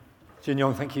Jin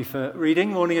Yong, thank you for reading.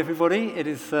 Morning, everybody. It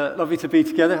is lovely to be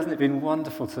together. Hasn't it been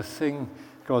wonderful to sing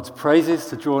God's praises,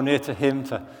 to draw near to Him,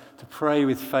 to pray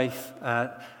with faith,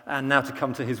 and now to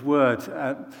come to His Word.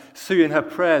 Sue, in her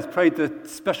prayers, prayed the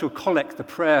special collect, the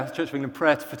prayer, Church of England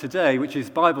prayer for today, which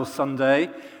is Bible Sunday,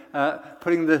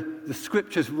 putting the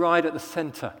Scriptures right at the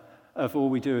centre of all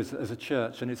we do as a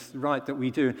church, and it's right that we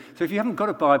do. So if you haven't got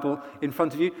a Bible in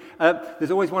front of you,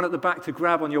 there's always one at the back to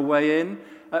grab on your way in.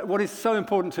 What is so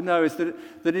important to know is that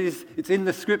it's in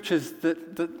the Scriptures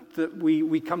that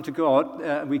we come to God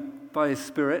by His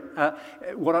Spirit.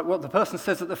 What the person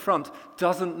says at the front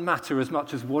doesn't matter as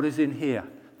much as what is in here.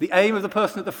 The aim of the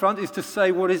person at the front is to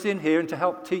say what is in here and to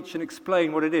help teach and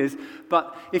explain what it is.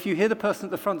 But if you hear the person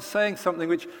at the front saying something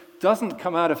which doesn't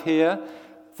come out of here,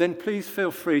 then please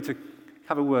feel free to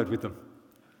have a word with them.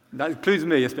 That includes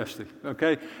me especially,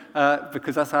 okay?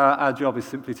 Because that's our job, is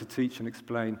simply to teach and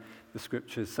explain the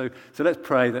Scriptures. So let's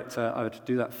pray that I would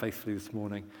do that faithfully this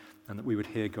morning and that we would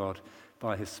hear God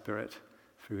by His Spirit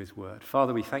through His Word.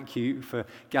 Father, we thank You for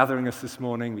gathering us this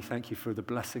morning. We thank You for the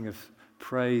blessing of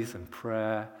praise and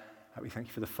prayer. We thank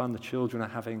You for the fun the children are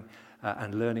having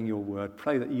and learning Your Word.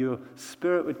 Pray that Your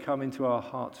Spirit would come into our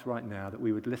hearts right now, that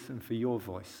we would listen for Your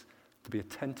voice, to be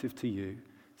attentive to You,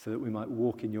 so that we might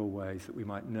walk in Your ways, that we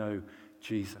might know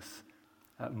Jesus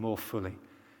more fully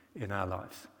in our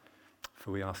lives.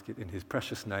 For we ask it in His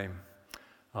precious name.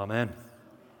 Amen.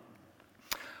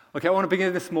 Okay, I want to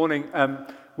begin this morning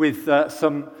with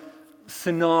some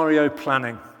scenario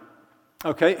planning.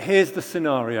 Okay, here's the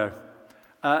scenario.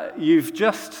 You've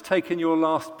just taken your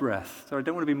last breath. Sorry, I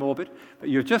don't want to be morbid, but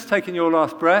you've just taken your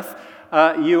last breath.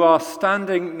 You are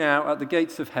standing now at the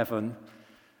gates of heaven,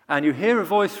 and you hear a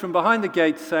voice from behind the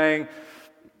gate saying,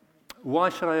 "Why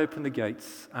should I open the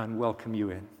gates and welcome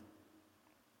you in?"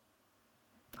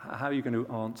 How are you going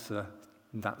to answer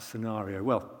that scenario?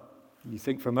 Well, you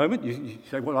think for a moment, you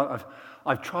say, well,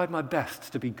 I've tried my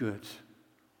best to be good.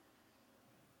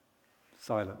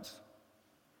 Silence.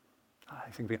 I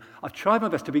think I've tried my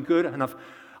best to be good, and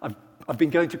I've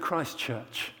been going to Christ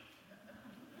Church.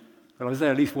 Well, I was there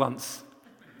at least once.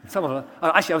 Actually,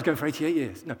 I was going for 88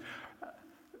 years. No.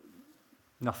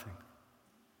 Nothing.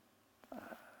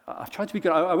 I've tried to be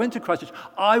good. I went to Christ Church.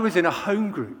 I was in a home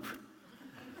group.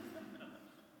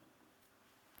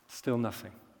 Still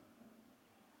nothing.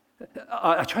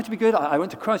 I tried to be good. I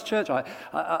went to Christ Church.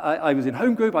 I was in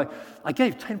home group. I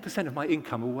gave 10% of my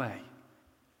income away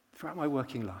throughout my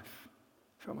working life,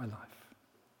 throughout my life.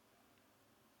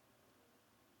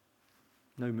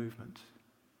 No movement.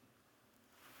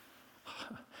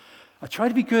 I tried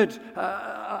to be good.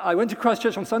 I went to Christ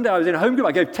Church on Sunday. I was in a home group.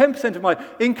 I gave 10% of my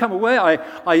income away.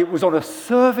 I was on a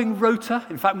serving rota,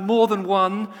 in fact, more than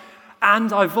one,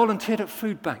 and I volunteered at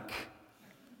Food Bank.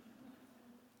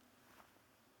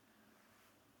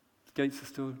 The gates are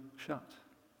still shut.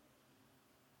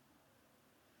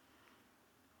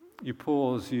 You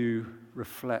pause, you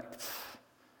reflect.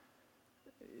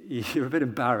 You're a bit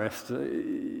embarrassed.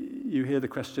 You hear the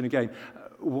question again.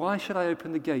 Why should I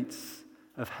open the gates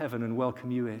of heaven and welcome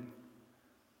you in?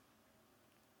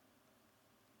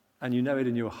 And you know it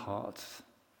in your heart.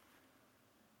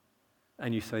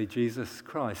 And you say, Jesus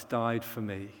Christ died for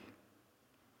me,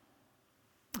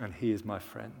 and He is my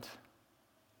friend.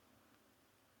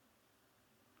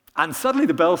 And suddenly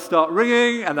the bells start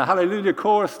ringing, and the Hallelujah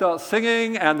chorus starts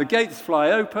singing, and the gates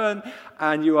fly open,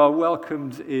 and you are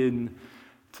welcomed in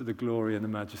to the glory and the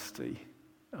majesty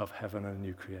of heaven and a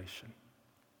new creation.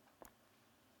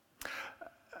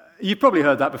 You've probably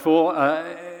heard that before.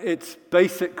 It's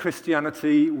basic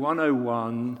Christianity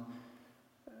 101,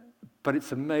 but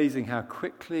it's amazing how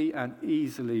quickly and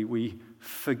easily we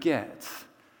forget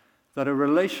that a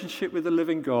relationship with the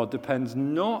living God depends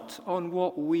not on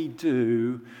what we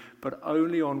do, but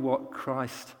only on what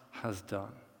Christ has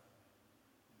done.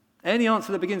 Any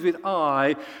answer that begins with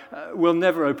I will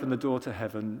never open the door to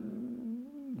heaven.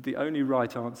 The only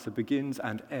right answer begins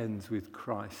and ends with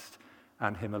Christ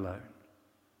and Him alone.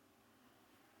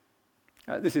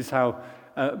 This is how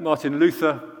Martin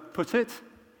Luther put it.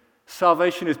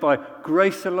 Salvation is by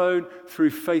grace alone, through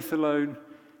faith alone,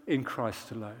 in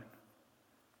Christ alone.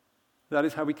 That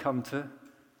is how we come to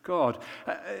God.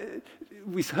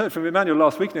 We heard from Emmanuel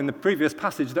last week in the previous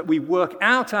passage that we work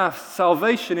out our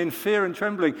salvation in fear and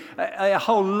trembling. A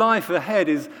whole life ahead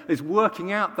is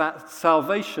working out that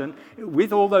salvation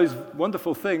with all those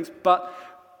wonderful things, but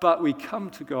we come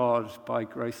to God by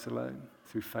grace alone,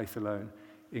 through faith alone,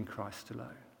 in Christ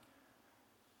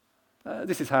alone.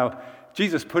 This is how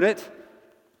Jesus put it.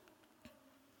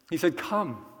 He said,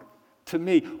 "Come to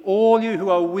me, all you who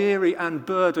are weary and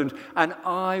burdened, and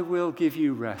I will give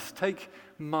you rest. Take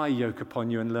my yoke upon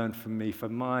you and learn from me, for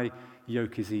my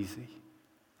yoke is easy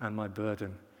and my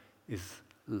burden is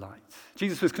light.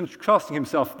 Jesus was contrasting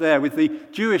himself there with the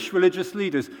Jewish religious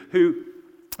leaders who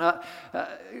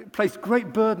placed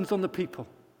great burdens on the people.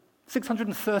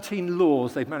 613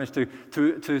 laws they've managed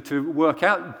to work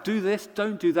out. Do this,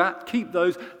 don't do that, keep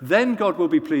those, then God will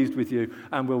be pleased with you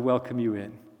and will welcome you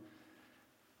in.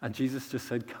 And Jesus just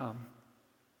said, come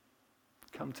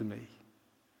to me,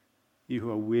 you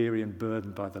who are weary and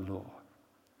burdened by the law.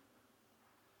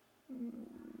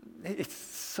 It's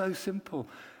so simple.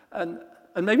 And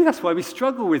maybe that's why we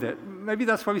struggle with it. Maybe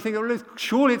that's why we think, oh,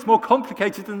 surely it's more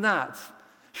complicated than that.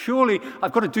 Surely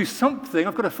I've got to do something.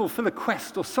 I've got to fulfill a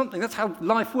quest or something. That's how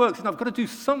life works. And I've got to do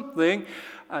something.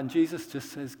 And Jesus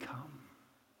just says, come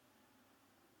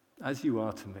as you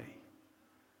are to me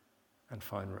and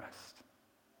find rest.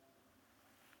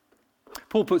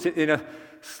 Paul puts it in a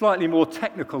slightly more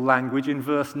technical language in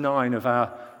verse 9 of our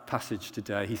passage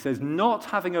today. He says, not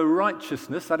having a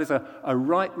righteousness, that is a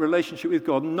right relationship with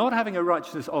God, not having a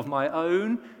righteousness of my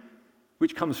own,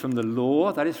 which comes from the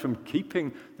law, that is from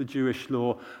keeping the Jewish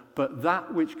law, but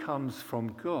that which comes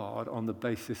from God on the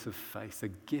basis of faith, a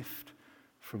gift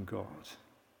from God.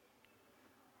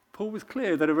 Paul was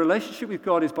clear that a relationship with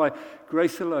God is by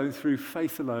grace alone, through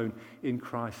faith alone, in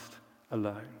Christ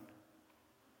alone.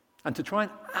 And to try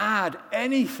and add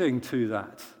anything to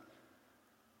that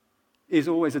is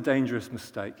always a dangerous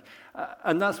mistake.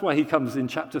 And that's why he comes in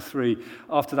chapter 3,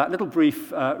 after that little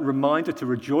brief reminder to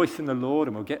rejoice in the Lord,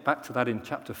 and we'll get back to that in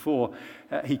chapter 4,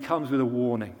 he comes with a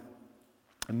warning.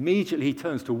 Immediately he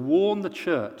turns to warn the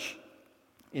church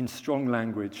in strong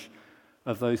language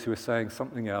of those who are saying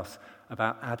something else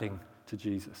about adding to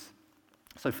Jesus.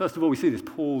 So first of all, we see this,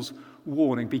 Paul's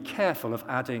warning, be careful of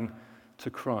adding to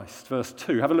Christ. Verse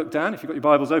 2, have a look down if you've got your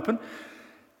Bibles open.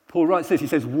 Paul writes this, he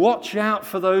says, watch out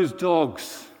for those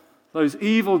dogs, those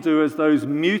evildoers, those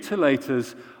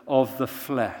mutilators of the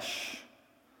flesh.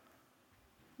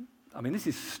 I mean, this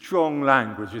is strong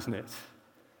language, isn't it?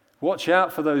 Watch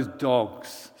out for those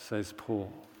dogs, says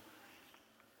Paul.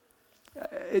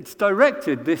 It's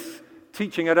directed, this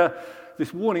teaching,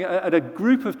 this warning, at a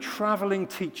group of traveling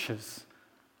teachers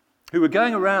who were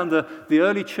going around the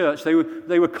early church. They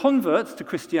were converts to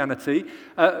Christianity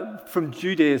from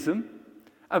Judaism,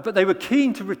 but they were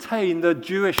keen to retain the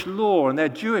Jewish law and their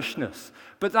Jewishness.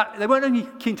 But they weren't only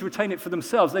keen to retain it for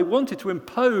themselves, they wanted to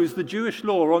impose the Jewish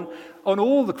law on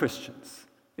all the Christians,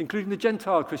 including the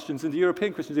Gentile Christians and the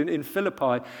European Christians in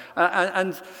Philippi.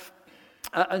 And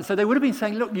so they would have been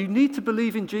saying, look, you need to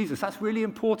believe in Jesus. That's really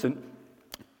important.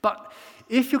 But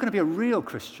if you're going to be a real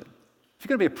Christian, if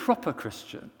you're going to be a proper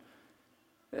Christian,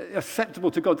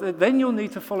 acceptable to God, then you'll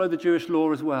need to follow the Jewish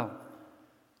law as well.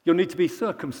 You'll need to be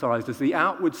circumcised as the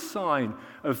outward sign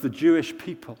of the Jewish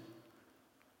people.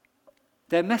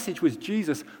 Their message was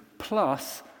Jesus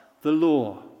plus the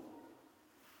law.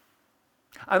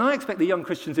 And I expect the young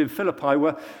Christians in Philippi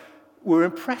were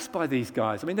impressed by these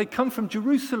guys. I mean, they'd come from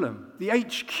Jerusalem, the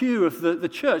HQ of the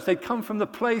church. They'd come from the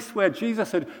place where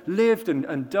Jesus had lived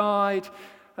and died.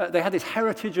 They had this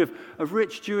heritage of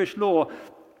rich Jewish law.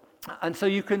 And so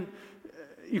you can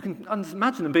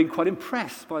imagine them being quite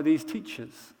impressed by these teachers.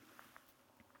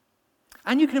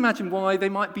 And you can imagine why they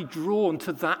might be drawn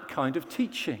to that kind of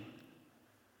teaching.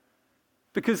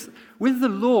 Because with the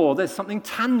law, there's something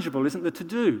tangible, isn't there, to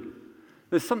do?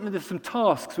 There's some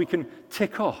tasks we can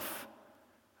tick off.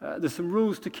 There's some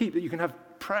rules to keep that you can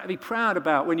be proud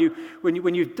about when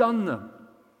you've done them.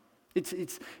 It's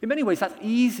in many ways that's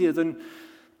easier than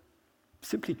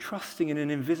simply trusting in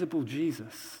an invisible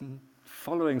Jesus and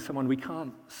following someone we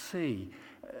can't see.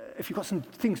 If you've got some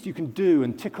things you can do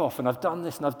and tick off, and I've done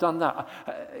this and I've done that,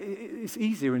 it's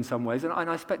easier in some ways. And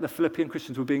I expect the Philippian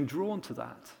Christians were being drawn to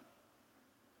that.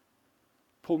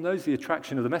 Paul knows the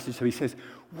attraction of the message, so he says,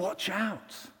 watch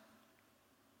out.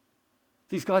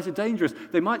 These guys are dangerous.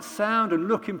 They might sound and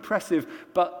look impressive,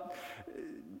 but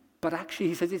actually,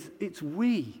 he says, it's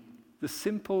we, the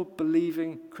simple,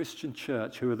 believing Christian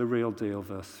church, who are the real deal,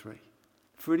 verse 3.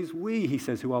 For it is we, he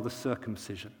says, who are the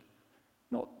circumcision.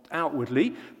 Not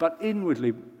outwardly, but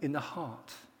inwardly in the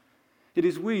heart. It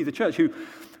is we, the church, who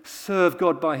serve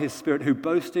God by his Spirit, who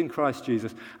boast in Christ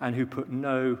Jesus, and who put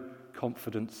no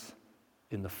confidence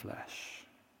in the flesh.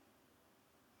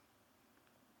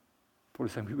 Paul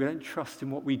is saying we don't trust in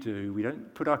what we do. We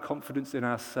don't put our confidence in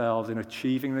ourselves, in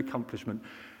achieving an accomplishment.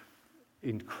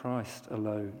 In Christ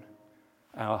alone,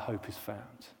 our hope is found.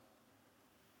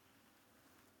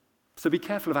 So be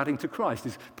careful of adding to Christ,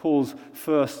 is Paul's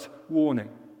first warning.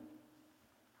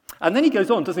 And then he goes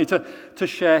on, doesn't he, to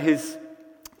share his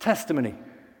testimony.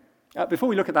 Before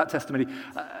we look at that testimony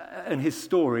and his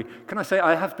story, can I say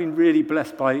I have been really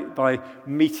blessed by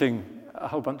meeting a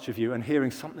whole bunch of you and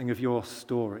hearing something of your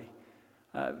story.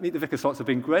 Meet the Vicar slots have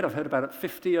been great. I've heard about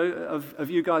 50 of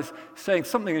you guys saying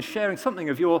something and sharing something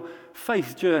of your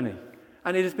faith journey.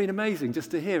 And it has been amazing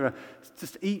just to hear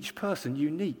just each person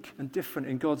unique and different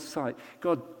in God's sight.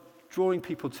 God drawing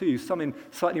people to you, some in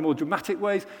slightly more dramatic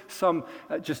ways, some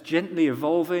just gently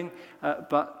evolving,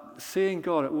 but seeing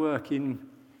God at work in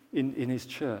his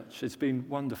church. It's been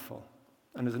wonderful.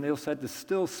 And as Anil said, there's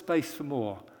still space for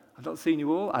more. I've not seen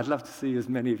you all. I'd love to see as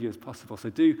many of you as possible. So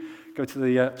do go to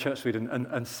the church feed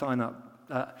and sign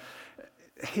up.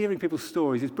 Hearing people's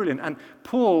stories is brilliant. And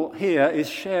Paul here is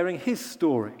sharing his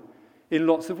story in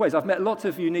lots of ways. I've met lots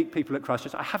of unique people at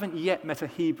Christchurch. I haven't yet met a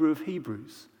Hebrew of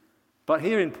Hebrews. But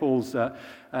here in Paul's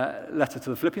letter to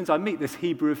the Philippians, I meet this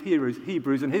Hebrew of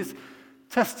Hebrews, and his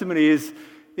testimony is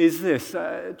this,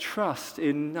 trust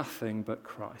in nothing but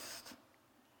Christ.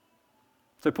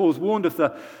 So Paul's warned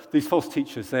of these false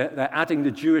teachers. They're adding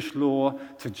the Jewish law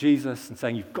to Jesus and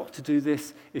saying, you've got to do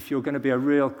this if you're going to be a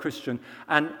real Christian.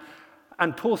 And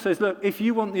Paul says, look, if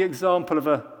you want the example of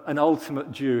an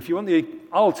ultimate Jew, if you want the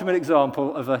ultimate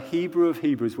example of a Hebrew of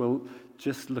Hebrews, well,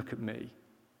 just look at me.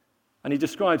 And he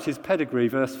describes his pedigree,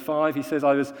 verse 5. He says,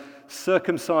 I was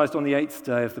circumcised on the 8th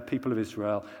day of the people of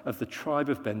Israel, of the tribe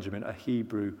of Benjamin, a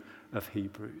Hebrew of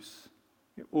Hebrews.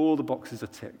 All the boxes are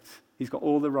ticked. He's got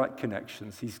all the right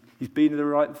connections. He's been in the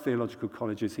right theological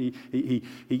colleges. He's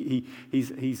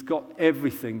got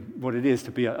everything what it is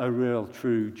to be a real,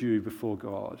 true Jew before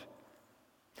God.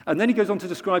 And then he goes on to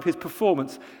describe his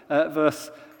performance.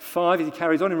 Verse 5, he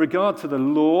carries on, in regard to the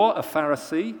law, a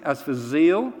Pharisee, as for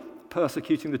zeal,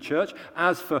 persecuting the church,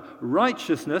 as for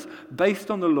righteousness, based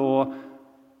on the law,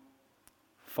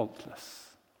 faultless.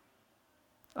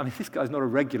 I mean, this guy's not a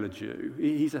regular Jew.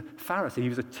 He's a Pharisee. He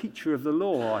was a teacher of the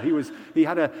law. He would have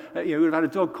had a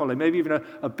dog collar, maybe even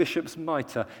a bishop's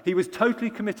mitre. He was totally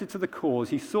committed to the cause.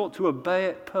 He sought to obey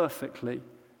it perfectly.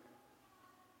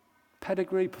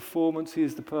 Pedigree, performance, he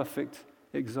is the perfect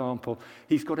example.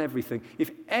 He's got everything.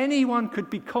 If anyone could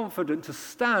be confident to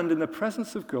stand in the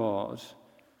presence of God,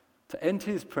 to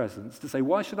enter his presence, to say,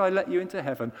 why should I let you into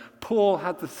heaven? Paul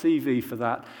had the CV for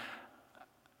that.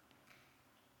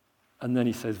 And then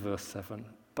he says, verse 7,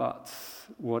 but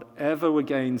whatever were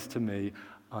gains to me,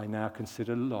 I now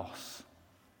consider loss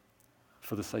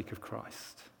for the sake of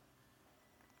Christ.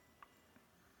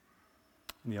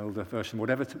 In the older version,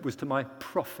 whatever was to my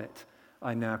profit,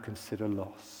 I now consider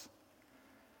loss.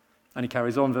 And he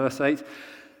carries on, verse 8,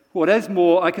 what is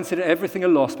more, I consider everything a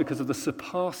loss because of the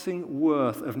surpassing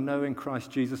worth of knowing Christ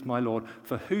Jesus my Lord,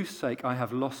 for whose sake I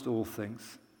have lost all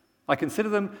things. I consider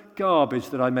them garbage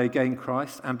that I may gain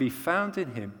Christ and be found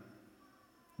in him,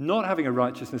 not having a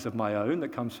righteousness of my own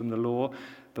that comes from the law,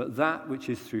 but that which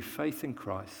is through faith in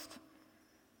Christ,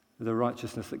 the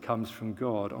righteousness that comes from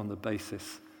God on the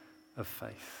basis of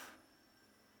faith.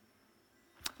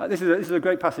 This is a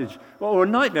great passage, or a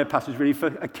nightmare passage really, for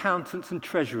accountants and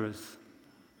treasurers.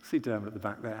 See Dermot at the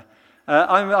back there.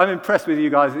 I'm impressed with you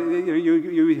guys,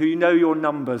 who know your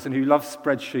numbers and who love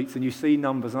spreadsheets, and you see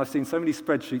numbers. And I've seen so many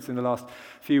spreadsheets in the last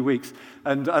few weeks.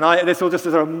 And this all just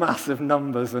is a massive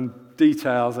numbers and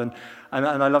details. And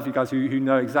I love you guys who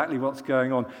know exactly what's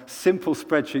going on. Simple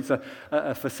spreadsheets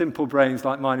for simple brains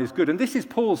like mine is good. And this is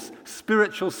Paul's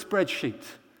spiritual spreadsheet.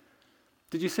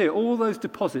 Did you see it? All those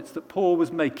deposits that Paul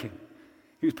was making.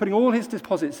 He was putting all his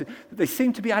deposits, they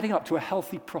seem to be adding up to a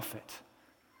healthy profit.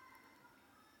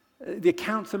 The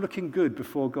accounts are looking good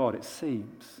before God, it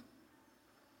seems.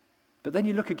 But then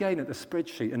you look again at the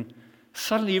spreadsheet, and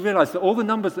suddenly you realize that all the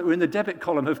numbers that were in the debit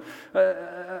column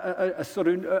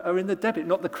are in the debit,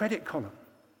 not the credit column.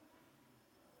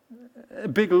 A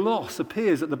big loss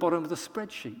appears at the bottom of the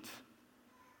spreadsheet.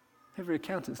 Every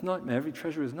accountant's nightmare, every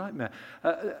treasurer's nightmare.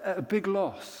 A big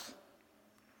loss.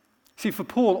 See, for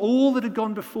Paul, all that had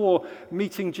gone before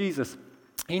meeting Jesus,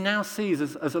 he now sees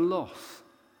as a loss.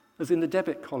 As in the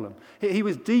debit column. He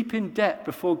was deep in debt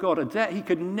before God, a debt he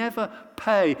could never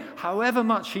pay, however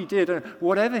much he did, and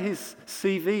whatever his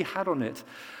CV had on it.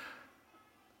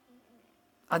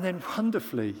 And then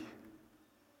wonderfully,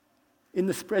 in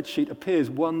the spreadsheet appears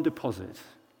one deposit,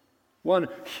 one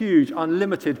huge,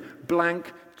 unlimited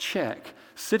blank check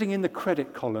sitting in the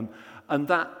credit column, and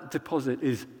that deposit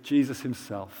is Jesus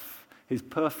himself, his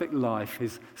perfect life,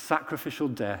 his sacrificial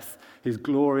death, his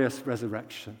glorious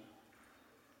resurrection.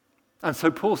 And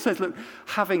so Paul says, look,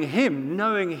 having him,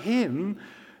 knowing him,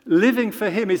 living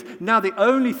for him is now the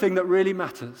only thing that really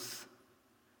matters.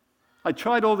 I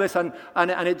tried all this and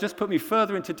it just put me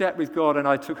further into debt with God, and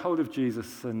I took hold of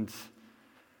Jesus and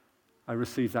I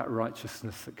receive that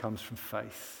righteousness that comes from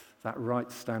faith, that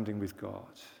right standing with God.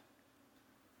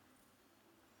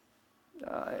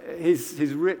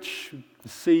 His rich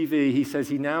CV, he says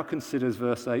he now considers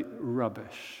verse 8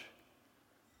 rubbish.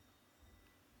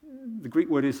 The Greek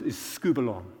word is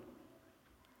skubalon.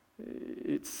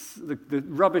 It's the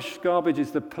rubbish, garbage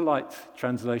is the polite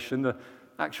translation. The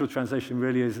actual translation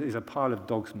really is a pile of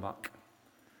dog's muck.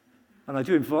 And I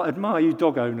do admire you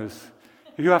dog owners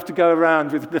who have to go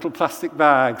around with little plastic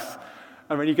bags,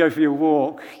 and when you go for your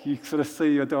walk, you sort of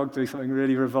see your dog do something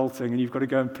really revolting, and you've got to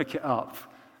go and pick it up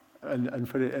and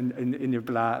put it in your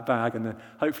bag, and then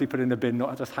hopefully put it in a bin,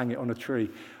 not just hang it on a tree.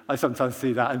 I sometimes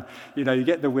see that, and you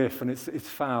get the whiff, and it's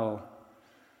foul.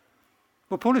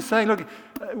 Well, Paul is saying, look,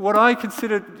 what I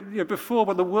considered before,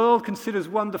 what the world considers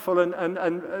wonderful,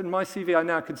 and my CV I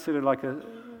now consider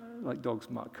like dog's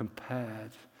muck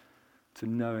compared to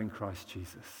knowing Christ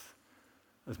Jesus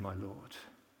as my Lord.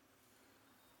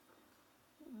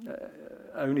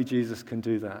 Only Jesus can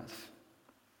do that.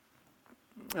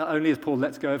 Only as Paul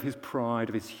lets go of his pride,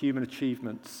 of his human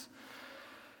achievements,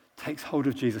 takes hold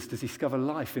of Jesus, does he discover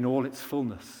life in all its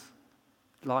fullness,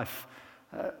 life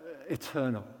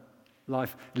eternal,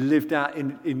 life lived out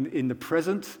in the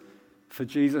present for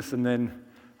Jesus, and then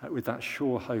with that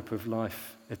sure hope of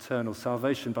life eternal,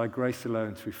 salvation by grace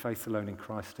alone, through faith alone, in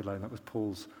Christ alone. That was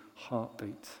Paul's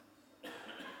heartbeat.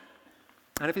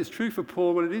 And if it's true for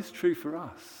Paul, well, it is true for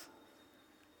us.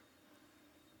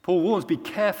 Paul warns, be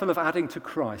careful of adding to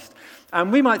Christ.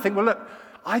 And we might think, well, look,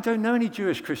 I don't know any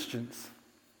Jewish Christians.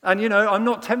 And, I'm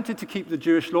not tempted to keep the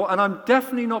Jewish law, and I'm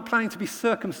definitely not planning to be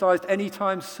circumcised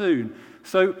anytime soon.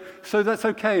 So that's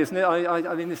okay, isn't it?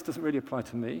 I mean, this doesn't really apply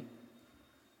to me.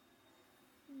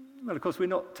 Well, of course, we're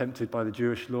not tempted by the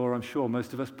Jewish law, I'm sure,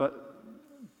 most of us,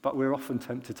 but we're often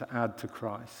tempted to add to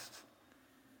Christ.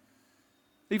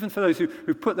 Even for those who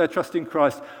put their trust in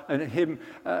Christ and him,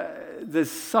 there's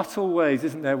subtle ways,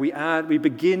 isn't there? We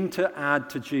begin to add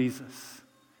to Jesus.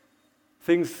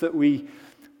 Things that we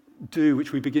do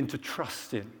which we begin to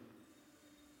trust in.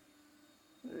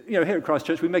 Here at Christ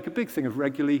Church, we make a big thing of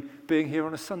regularly being here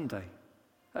on a Sunday.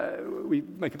 We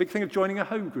make a big thing of joining a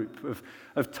home group,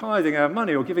 of tithing our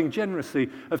money or giving generously,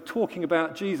 of talking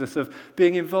about Jesus, of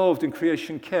being involved in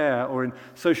creation care or in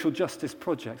social justice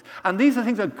projects. And these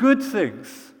are good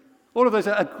things. All of those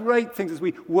are great things as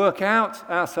we work out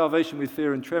our salvation with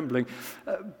fear and trembling,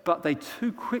 but they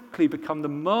too quickly become the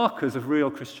markers of real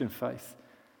Christian faith.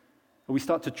 We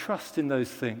start to trust in those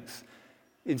things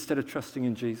instead of trusting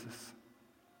in Jesus.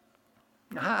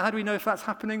 How do we know if that's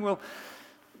happening? Well,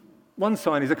 one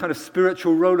sign is a kind of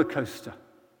spiritual roller coaster.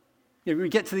 We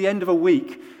get to the end of a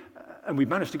week and we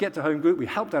managed to get to home group, we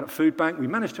helped out at food bank, we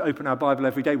managed to open our Bible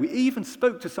every day, we even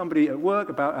spoke to somebody at work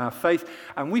about our faith,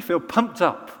 and we feel pumped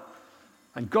up.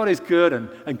 And God is good,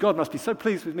 and God must be so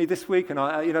pleased with me this week, and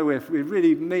we're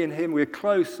really, me and him, we're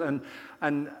close, and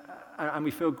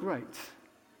we feel great.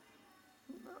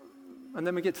 And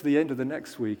then we get to the end of the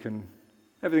next week, and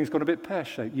everything's gone a bit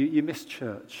pear-shaped. You missed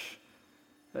church.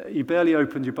 You barely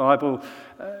opened your Bible.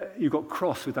 You got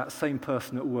cross with that same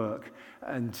person at work,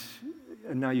 and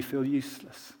now you feel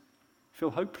useless. You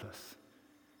feel hopeless.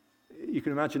 You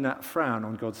can imagine that frown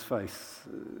on God's face.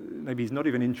 Maybe he's not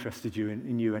even interested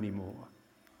in you anymore.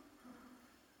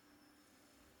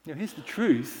 Here's the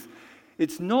truth.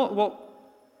 It's not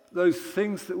those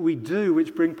things that we do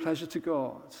which bring pleasure to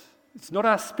God. It's not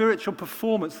our spiritual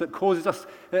performance that causes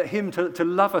him to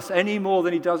love us any more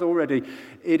than he does already.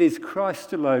 It is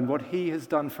Christ alone, what he has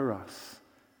done for us.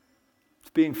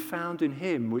 It's being found in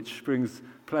him which brings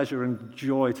pleasure and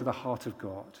joy to the heart of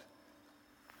God.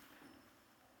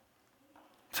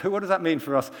 So what does that mean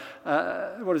for us?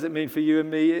 What does it mean for you and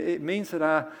me? It means that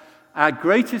our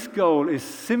greatest goal is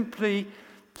simply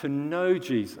to know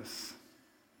Jesus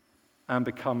and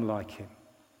become like him.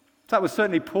 That was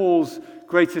certainly Paul's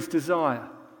greatest desire,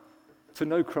 to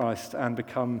know Christ and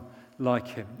become like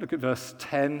him. Look at verse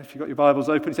 10, if you've got your Bibles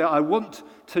open. It says, I want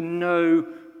to know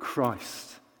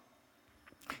Christ.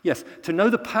 Yes, to know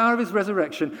the power of his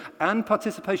resurrection and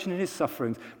participation in his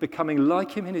sufferings, becoming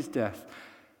like him in his death,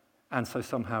 and so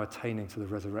somehow attaining to the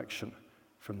resurrection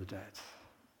from the dead.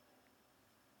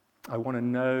 I want to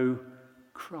know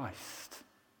Christ.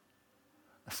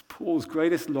 That's Paul's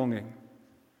greatest longing.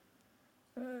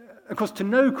 Of course, to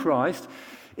know Christ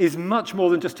is much more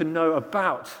than just to know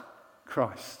about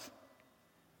Christ.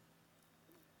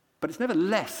 But it's never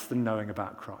less than knowing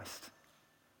about Christ.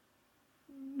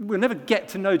 We'll never get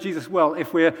to know Jesus well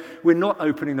if we're not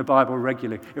opening the Bible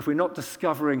regularly, if we're not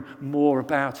discovering more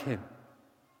about him.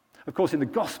 Of course, in the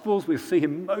Gospels, we'll see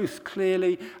him most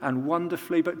clearly and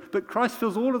wonderfully, but Christ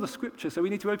fills all of the Scriptures, so we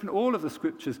need to open all of the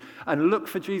Scriptures and look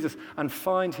for Jesus and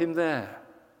find him there.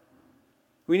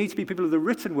 We need to be people of the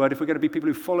written word if we're going to be people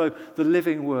who follow the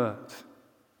living word.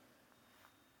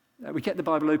 We get the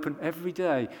Bible open every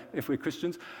day if we're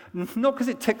Christians, not because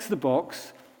it ticks the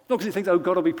box, not because it thinks, oh,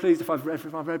 God will be pleased if I've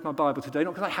read my Bible today,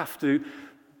 not because I have to,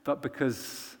 but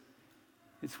because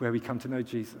it's where we come to know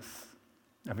Jesus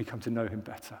and we come to know him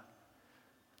better.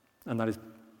 And that is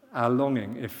our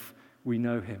longing if we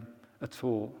know him at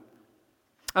all.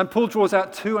 And Paul draws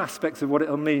out two aspects of what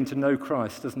it'll mean to know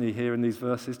Christ, doesn't he, here in these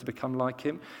verses, to become like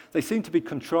him. They seem to be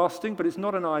contrasting, but it's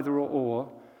not an either or.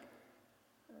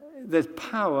 There's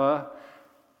power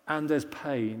and there's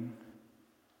pain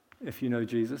if you know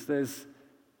Jesus. There's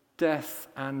death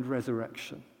and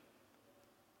resurrection.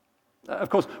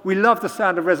 Of course, we love the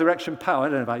sound of resurrection power. I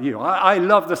don't know about you. I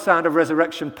love the sound of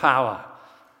resurrection power.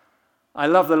 I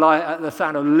love the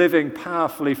sound of living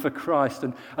powerfully for Christ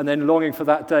and then longing for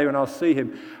that day when I'll see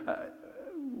him.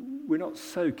 We're not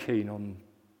so keen on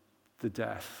the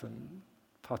death and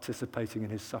participating in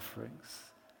his sufferings.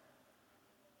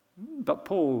 But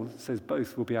Paul says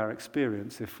both will be our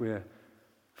experience if we're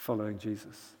following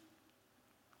Jesus.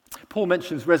 Paul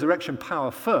mentions resurrection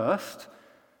power first,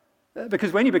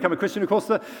 because when you become a Christian, of course,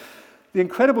 the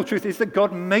incredible truth is that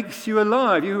God makes you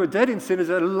alive. You who are dead in sin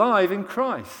are alive in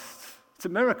Christ. It's a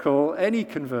miracle, any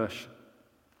conversion.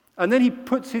 And then he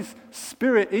puts his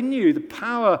Spirit in you, the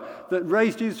power that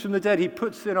raised Jesus from the dead, he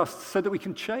puts in us so that we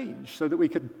can change, so that we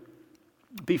can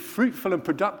be fruitful and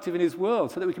productive in his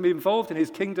world, so that we can be involved in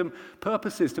his kingdom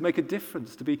purposes, to make a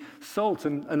difference, to be salt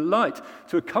and light,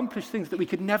 to accomplish things that we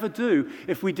could never do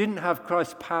if we didn't have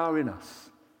Christ's power in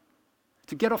us.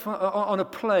 To get off on a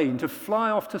plane, to fly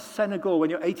off to Senegal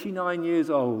when you're 89 years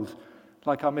old,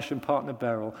 like our mission partner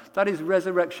Beryl. That is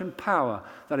resurrection power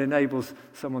that enables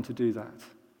someone to do that.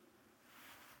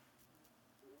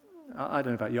 I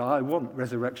don't know about you, I want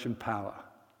resurrection power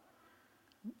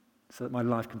so that my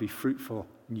life can be fruitful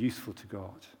and useful to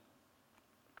God.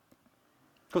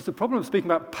 Of course, the problem of speaking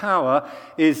about power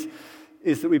is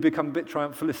that we become a bit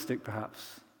triumphalistic,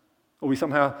 perhaps. Or we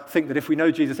somehow think that if we know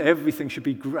Jesus, everything should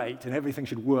be great and everything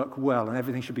should work well and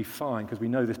everything should be fine because we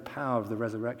know this power of the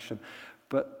resurrection.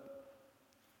 But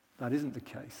that isn't the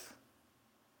case,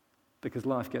 because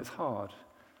life gets hard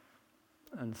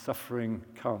and suffering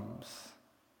comes.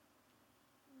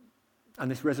 And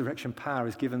this resurrection power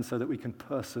is given so that we can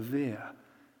persevere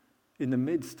in the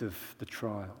midst of the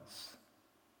trials.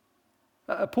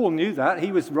 Paul knew that.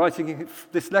 He was writing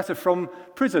this letter from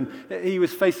prison. He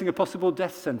was facing a possible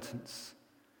death sentence.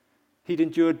 He'd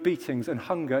endured beatings and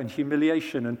hunger and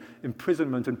humiliation and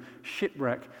imprisonment and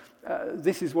shipwreck.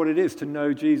 This is what it is to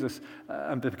know Jesus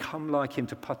and become like him,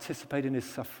 to participate in his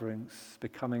sufferings,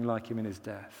 becoming like him in his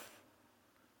death.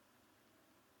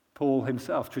 Paul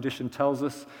himself, tradition tells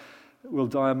us, will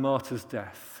die a martyr's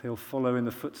death. He'll follow in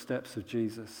the footsteps of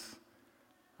Jesus,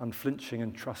 unflinching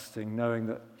and trusting, knowing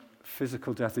that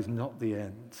physical death is not the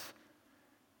end,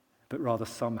 but rather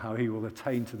somehow he will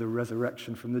attain to the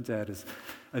resurrection from the dead, as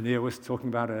Anir was talking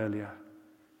about earlier,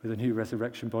 with a new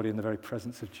resurrection body in the very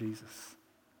presence of Jesus.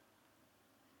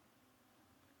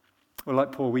 Well,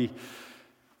 like Paul, we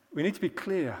need to be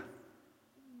clear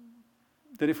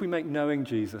that if we make knowing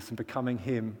Jesus and becoming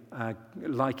him,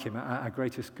 like him, our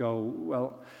greatest goal,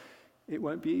 well, it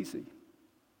won't be easy.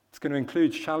 It's going to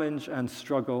include challenge and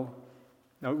struggle.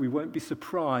 No, we won't be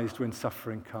surprised when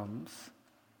suffering comes,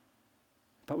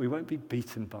 but we won't be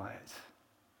beaten by it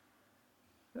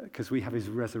because we have his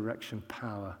resurrection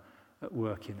power at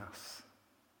work in us.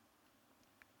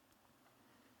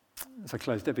 As I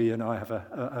close, Debbie and I have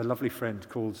a lovely friend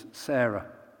called Sarah.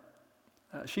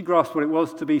 She grasped what it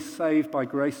was to be saved by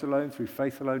grace alone, through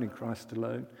faith alone, in Christ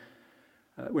alone,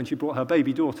 when she brought her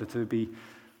baby daughter to be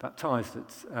baptized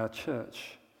at our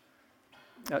church.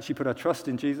 She put her trust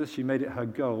in Jesus. She made it her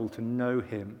goal to know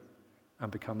him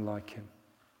and become like him.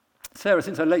 Sarah,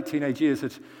 since her late teenage years,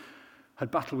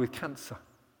 had battled with cancer.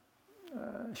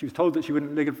 She was told that she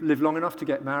wouldn't live long enough to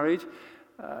get married.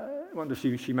 I wonder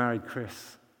if she married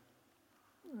Chris.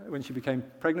 When she became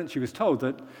pregnant, she was told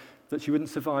that she wouldn't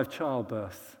survive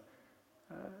childbirth.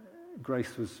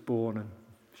 Grace was born and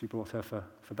she brought her for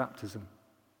baptism.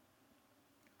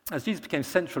 As Jesus became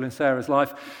central in Sarah's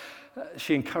life,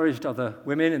 she encouraged other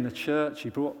women in the church. She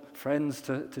brought friends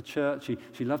to church.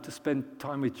 She loved to spend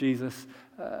time with Jesus.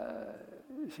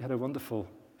 She had a wonderful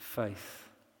faith.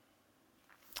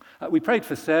 We prayed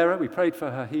for Sarah. We prayed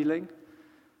for her healing.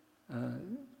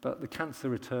 But the cancer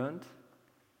returned.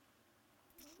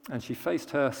 And she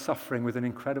faced her suffering with an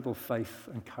incredible faith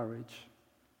and courage.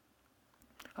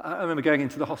 I remember going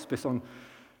into the hospice on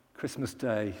Christmas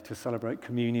Day to celebrate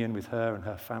communion with her and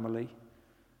her family.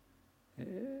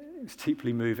 It was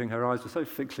deeply moving. Her eyes were so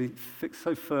fixed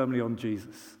so firmly on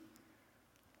Jesus.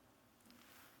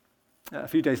 A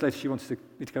few days later, she wanted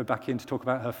me to go back in to talk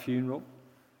about her funeral.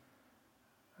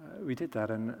 We did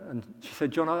that, and she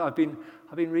said, "John, I've been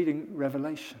reading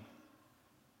Revelation,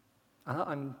 and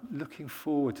I'm looking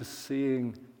forward to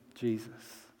seeing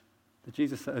Jesus." The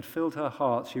Jesus that had filled her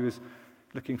heart, she was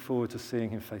looking forward to seeing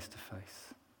him face to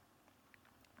face.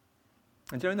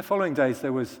 And during the following days,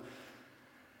 there was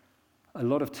a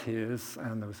lot of tears,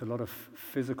 and there was a lot of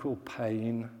physical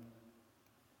pain.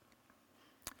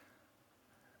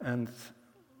 And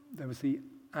there was the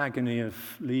agony of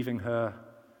leaving her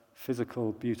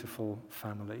physical, beautiful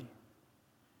family.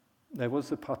 There was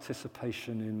the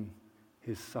participation in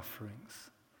his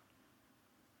sufferings.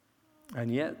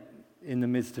 And yet, in the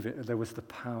midst of it, there was the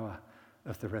power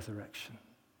of the resurrection.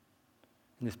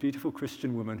 And this beautiful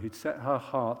Christian woman who'd set her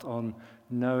heart on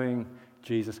knowing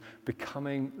Jesus,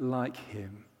 becoming like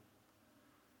him,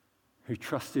 who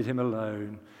trusted him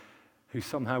alone, who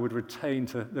somehow would retain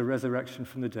to the resurrection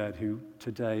from the dead, who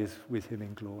today is with him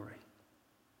in glory.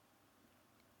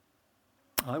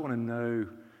 I want to know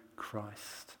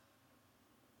Christ.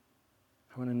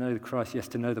 I want to know the Christ, yes,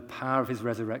 to know the power of his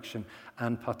resurrection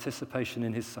and participation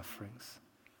in his sufferings,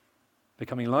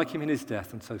 becoming like him in his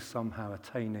death, and so somehow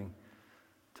attaining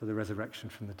to the resurrection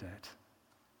from the dead.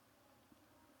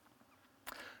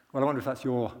 Well, I wonder if that's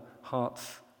your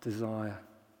heart's desire.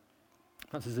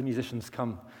 Perhaps as the musicians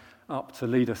come up to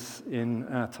lead us in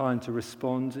our time to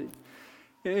respond,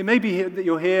 it may be that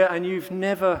you're here and you've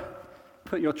never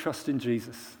put your trust in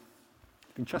Jesus.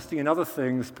 You've been trusting in other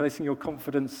things, placing your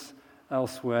confidence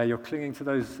elsewhere. You're clinging to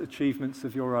those achievements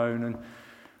of your own, and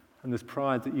there's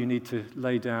pride that you need to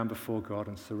lay down before God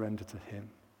and surrender to him.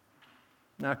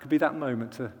 Now, it could be that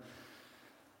moment to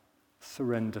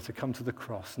surrender, to come to the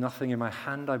cross. Nothing in my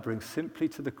hand I bring, simply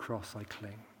to the cross I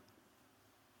cling.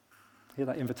 Hear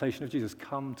that invitation of Jesus,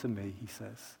 come to me, he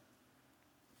says.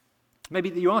 Maybe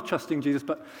that you are trusting Jesus,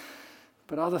 but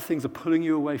other things are pulling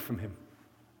you away from him.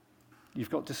 You've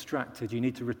got distracted. You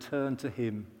need to return to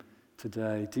him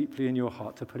today, deeply in your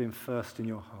heart, to put him first in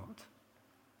your heart.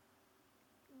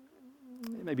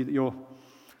 It may be that you're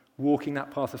walking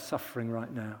that path of suffering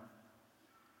right now.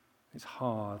 It's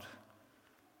hard.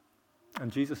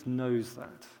 And Jesus knows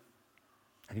that.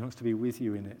 And he wants to be with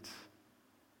you in it.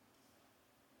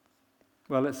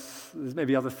 Well, there's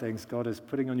maybe other things God is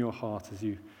putting on your heart as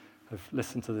you have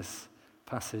listened to this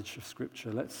passage of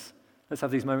Scripture. Let's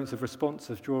have these moments of response,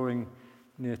 of drawing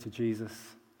near to Jesus,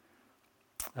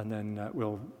 and then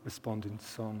we'll respond in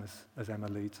song as Emma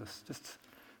leads us. Just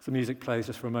as the music plays,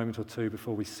 just for a moment or two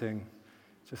before we sing,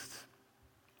 just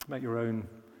make your own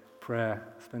prayer,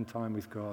 spend time with God.